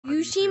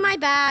You see my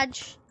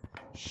badge?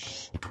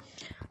 Shh.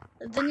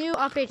 The new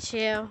update's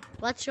here.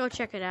 Let's go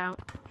check it out.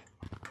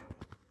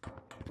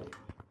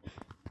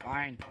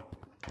 Fine.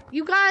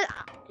 You got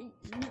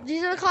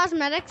these are the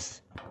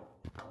cosmetics.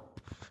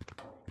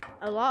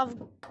 A lot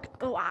of.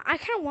 Oh, I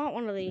kind of want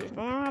one of these, but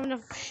I don't have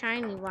enough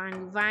shiny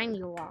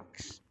viney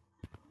rocks.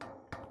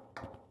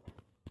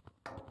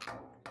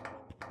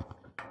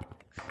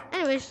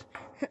 Anyways,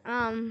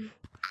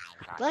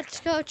 let's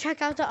go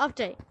check out the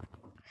update.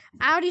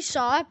 I already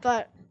saw it,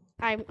 but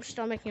I'm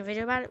still making a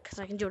video about it because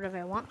I can do whatever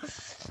I want.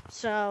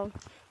 So,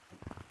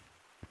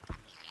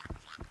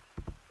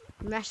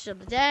 message of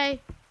the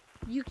day.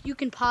 You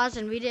can pause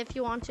and read it if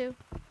you want to.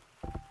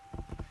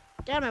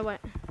 Damn, I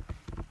went.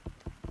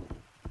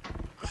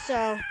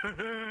 So,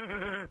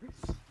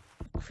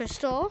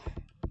 crystal.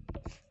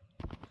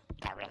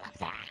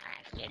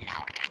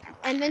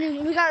 And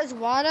then we got his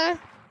water.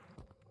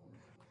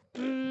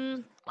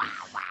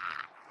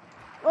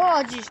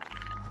 Oh, jeez.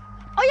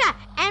 Oh, yeah,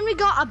 and we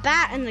got a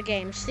bat in the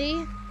game,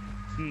 see?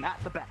 Not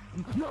the bat.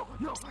 No.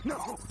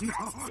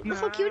 Look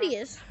how cute he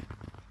is.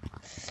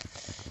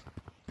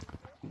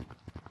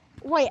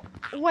 Wait.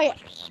 Wait,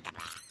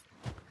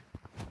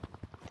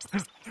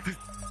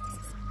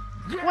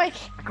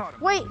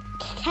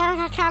 can I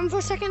have him for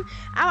a second?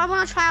 I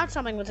want to try out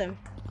something with him.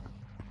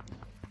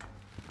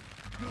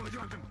 No,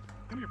 Jonathan.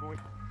 Come here, boy.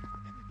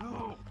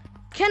 No.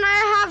 Can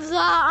I have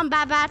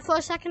the bat for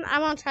a second? I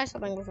want to try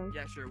something with him.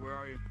 Yeah, sure. Where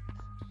are you?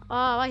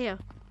 Right here.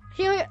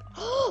 Here.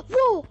 Oh,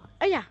 whoa!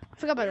 Oh, yeah. I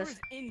forgot about this.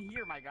 In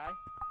here, my guy.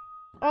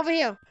 Over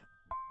here.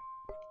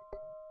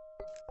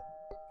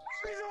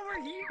 He's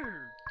over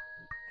here.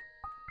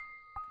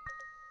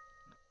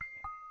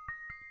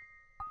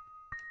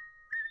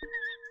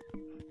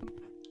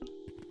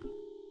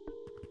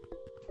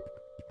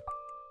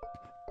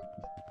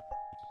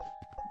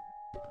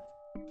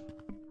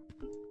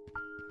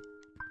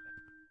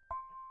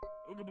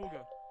 Ooga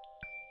booga.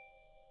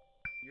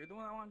 You're the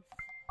one that wants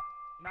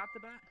Matt the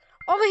bat?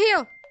 Over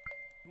here.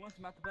 Who wants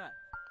Matt the bat?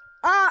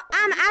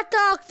 I'm at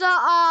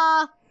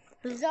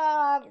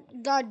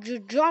the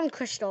drum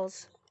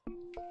crystals.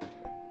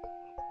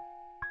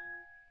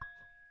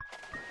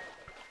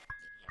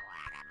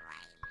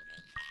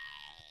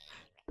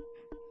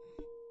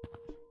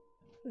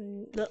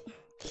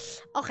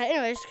 Okay,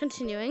 anyways,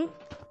 continuing.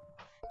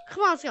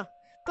 Come on, let's go.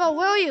 Go,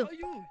 where are you?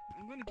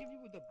 I'm gonna give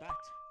you the bat.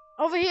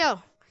 Over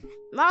here.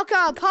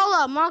 Marco,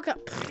 Polo, Marco. You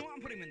know what?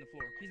 I'm putting him in the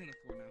floor. He's in the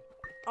floor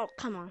now. Oh,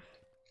 come on.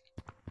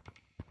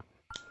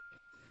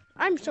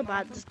 I'm so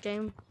bad at this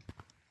game.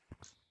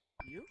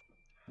 You?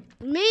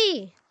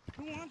 Me.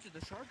 Who wants it?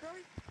 The shark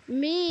guy?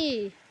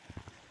 Me.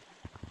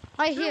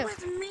 Right here. Who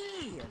is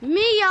me?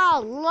 Me,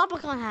 y'all.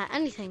 Leprechaun hat.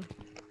 Anything.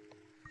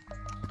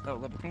 Oh,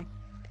 leprechaun?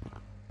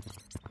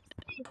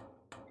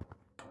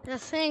 The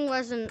thing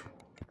wasn't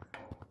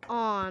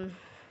on.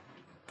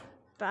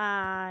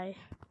 Bye.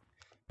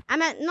 I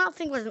meant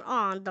nothing wasn't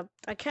on, but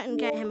I couldn't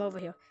get him over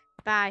here.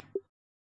 Bye.